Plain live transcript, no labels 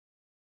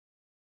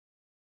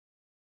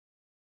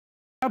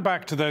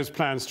back to those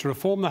plans to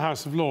reform the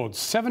House of Lords.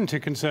 70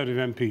 Conservative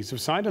MPs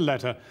have signed a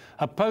letter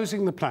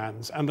opposing the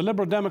plans, and the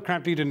Liberal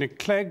Democrat leader Nick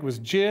Clegg was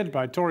jeered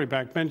by Tory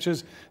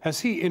backbenchers as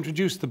he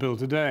introduced the bill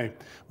today.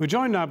 We're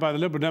joined now by the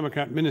Liberal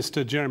Democrat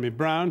Minister Jeremy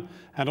Browne,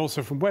 and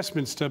also from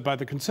Westminster by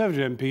the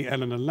Conservative MP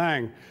Eleanor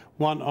Laing,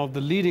 one of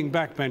the leading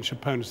backbench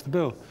opponents of the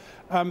bill.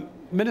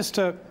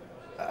 Minister,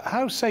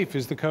 how safe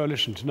is the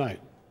coalition tonight?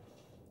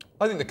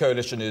 I think the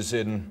coalition is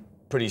in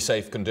pretty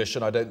safe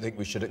condition. I don't think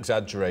we should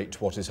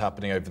exaggerate what is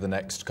happening over the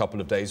next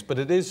couple of days, but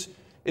it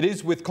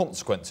is with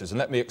consequences, and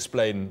let me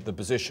explain the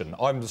position.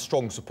 I'm a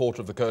strong supporter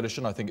of the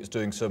coalition. I think it's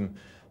doing some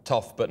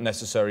tough but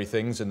necessary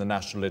things in the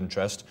national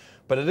interest,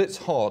 but at its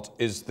heart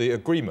is the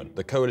agreement,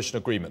 the coalition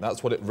agreement.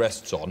 That's what it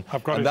rests on.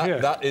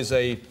 That is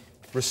a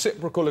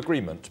reciprocal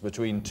agreement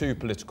between two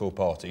political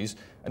parties,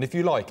 and if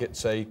you like,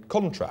 it's a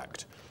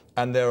contract.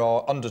 And there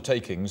are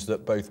undertakings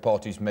that both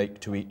parties make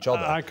to each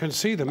other. I can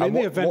see them. In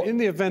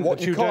the event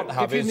that you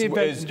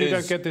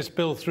don't get this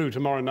bill through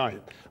tomorrow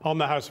night on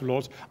the House of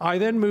Lords, I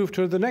then move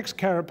to the next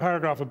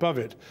paragraph above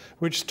it,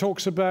 which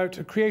talks about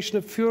the creation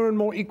of fewer and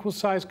more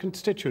equal-sized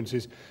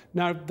constituencies.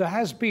 Now, there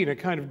has been a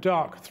kind of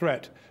dark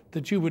threat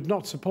that you would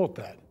not support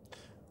that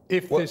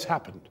if this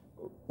happened.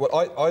 Well,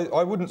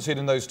 I wouldn't see it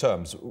in those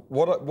terms.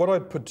 What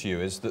I'd put to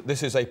you is that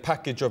this is a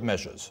package of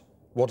measures.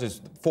 What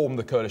is formed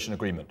the coalition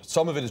agreement.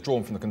 Some of it is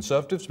drawn from the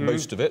Conservatives,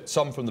 most of it,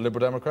 some from the Liberal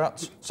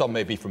Democrats, some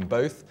maybe from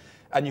both,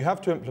 and you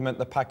have to implement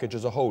the package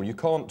as a whole. You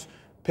can't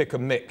pick a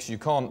mix, you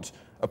can't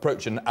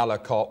approach it in an a la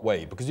carte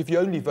way, because if you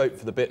only vote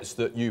for the bits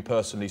that you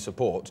personally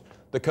support,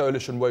 the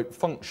coalition won't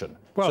function.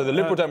 Well, so the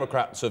Liberal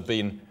Democrats have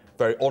been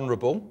very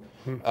honourable,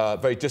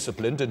 very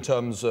disciplined in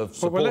terms of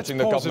supporting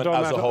the government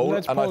as a whole,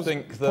 and I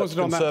think that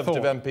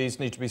Conservative MPs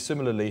need to be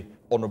similarly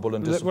honourable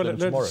and disciplined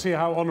tomorrow. Let's see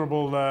how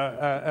honourable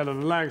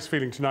Eleanor Laing's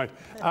feeling tonight.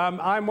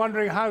 I'm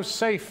wondering how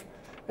safe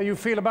you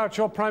feel about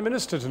your Prime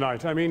Minister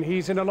tonight. I mean,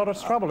 he's in a lot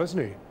of trouble, isn't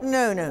he?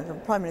 No, the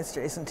Prime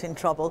Minister isn't in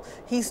trouble.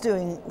 He's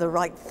doing the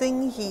right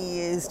thing. He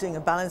is doing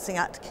a balancing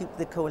act to keep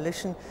the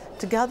coalition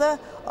together.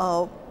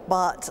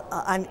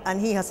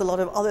 And he has a lot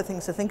of other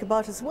things to think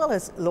about, as well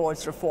as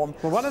Lord's reform.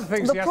 Well, one of the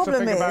things he has to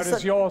think about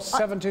is your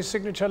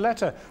 70-signature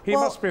letter. He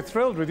must be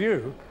thrilled with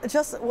you.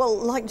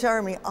 Like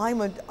Jeremy,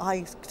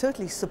 I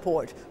totally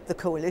support the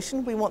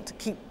coalition. We want to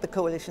keep the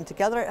coalition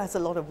together. It has a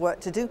lot of work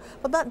to do,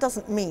 but that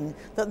doesn't mean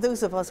that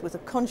those of us with a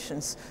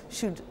conscience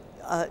should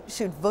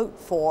vote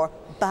for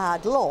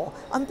bad law,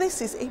 and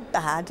this is a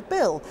bad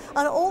bill.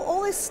 And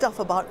all this stuff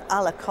about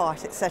a la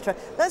carte, etc.,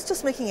 that's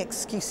just making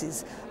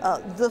excuses.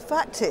 The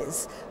fact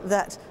is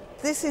that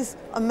this is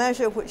a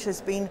measure which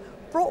has been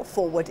brought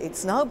forward.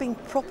 It's now being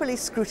properly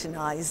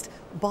scrutinised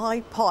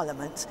by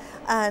Parliament,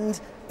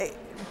 and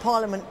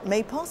Parliament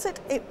may pass it,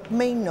 it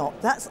may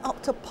not. That's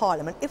up to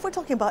Parliament. If we're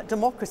talking about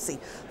democracy,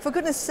 for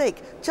goodness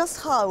sake,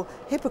 just how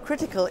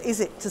hypocritical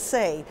is it to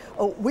say,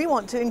 oh, we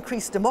want to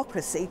increase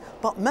democracy,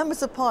 but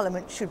members of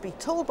Parliament should be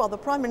told by the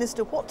Prime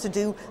Minister what to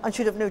do and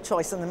should have no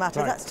choice in the matter.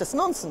 Right. That's just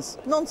nonsense.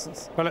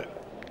 Nonsense. Well,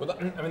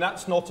 I mean,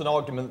 that's not an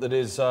argument that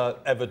is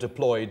ever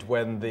deployed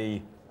when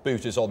the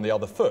boot is on the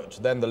other foot.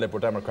 Then the Liberal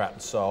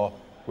Democrats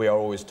we are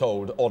always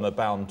told, honour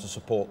bound to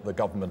support the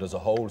government as a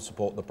whole,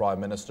 support the Prime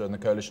Minister and the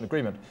coalition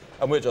agreement.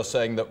 And we're just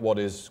saying that what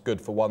is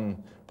good for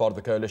one part of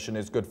the coalition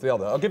is good for the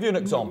other. I'll give you an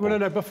example.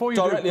 No, before you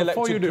Directly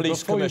elected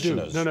police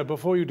commissioners.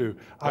 Before you do,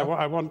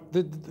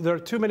 there are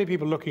too many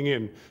people looking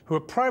in who are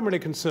primarily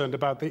concerned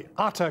about the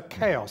utter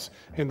chaos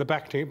in the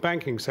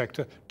banking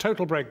sector,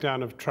 total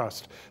breakdown of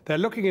trust. They're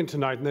looking in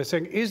tonight and they're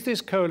saying, is this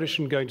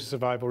coalition going to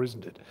survive or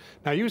isn't it?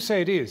 Now, you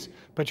say it is,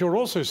 but you're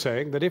also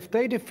saying that if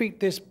they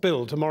defeat this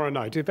bill tomorrow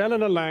night, if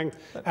Eleanor Laing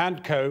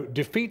and co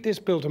defeat this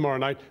bill tomorrow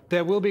night,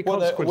 there will be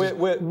consequences.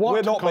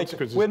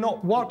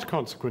 What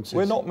consequences?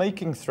 We're not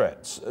making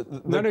threats.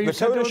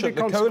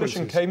 The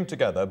coalition came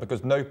together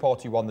because no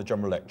party won the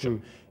general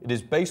election. It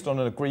is based on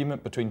an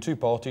agreement between two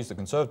parties, the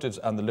Conservatives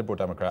and the Liberal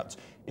Democrats.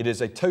 It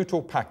is a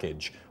total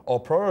package. Our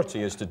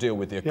priority is to deal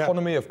with the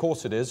economy, of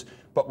course it is,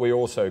 but we're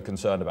also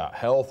concerned about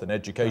health and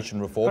education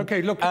reform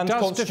and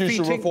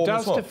constitutional reform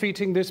as well. Does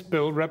defeating this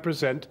bill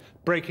represent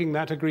breaking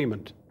that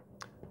agreement?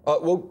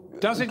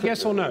 Does it,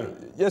 yes or no?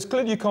 Yes,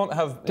 clearly you can't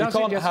have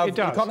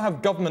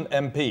government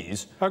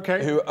MPs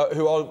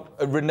who are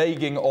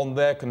reneging on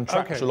their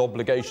contractual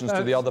obligations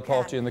to the other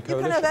party in the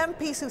coalition. You can have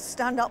MPs who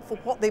stand up for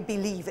what they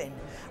believe in.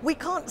 We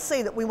can't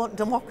say that we want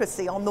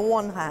democracy on the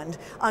one hand,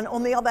 and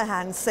on the other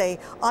hand say,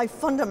 I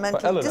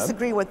fundamentally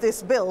disagree with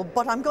this bill,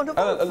 but I'm going to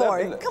vote for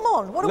it. Come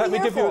on, what are we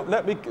here for?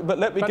 Let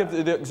me give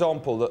you the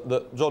example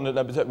that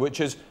John said, which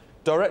is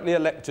directly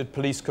elected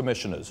police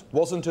commissioners.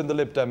 Wasn't in the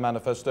Lib Dem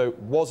manifesto,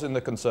 was in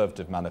the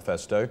Conservative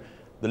manifesto.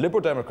 The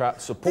Liberal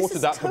Democrats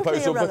supported that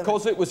proposal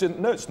because it was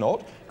in... No, it's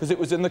not, because it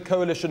was in the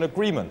coalition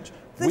agreement.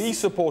 We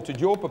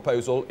supported your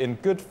proposal in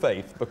good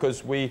faith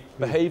because we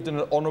behaved in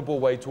an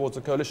honourable way towards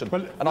the coalition.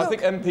 And I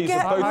think MPs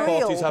of both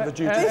parties have a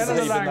duty to behave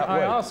in that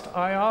way.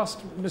 I asked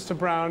Mr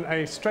Browne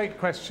a straight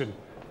question.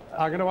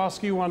 I'm going to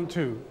ask you one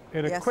too.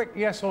 In a quick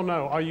yes or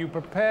no, are you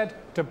prepared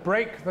to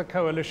break the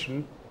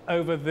coalition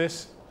over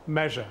this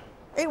measure?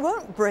 It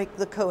won't break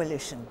the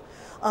coalition.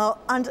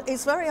 And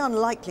it's very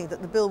unlikely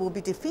that the bill will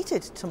be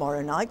defeated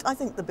tomorrow night. I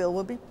think the bill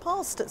will be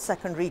passed at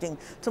second reading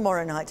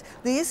tomorrow night.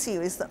 The issue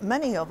is that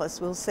many of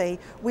us will say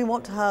we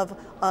want to have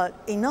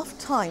enough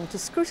time to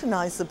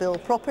scrutinise the bill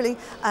properly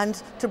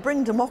and to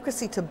bring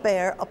democracy to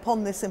bear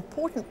upon this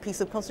important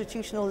piece of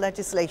constitutional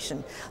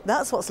legislation.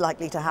 That's what's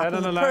likely to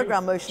happen. The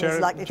programme motion is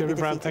likely to be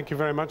defeated. Browne, thank you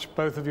very much,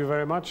 both of you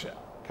very much.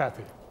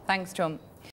 Cathy. Thanks, John.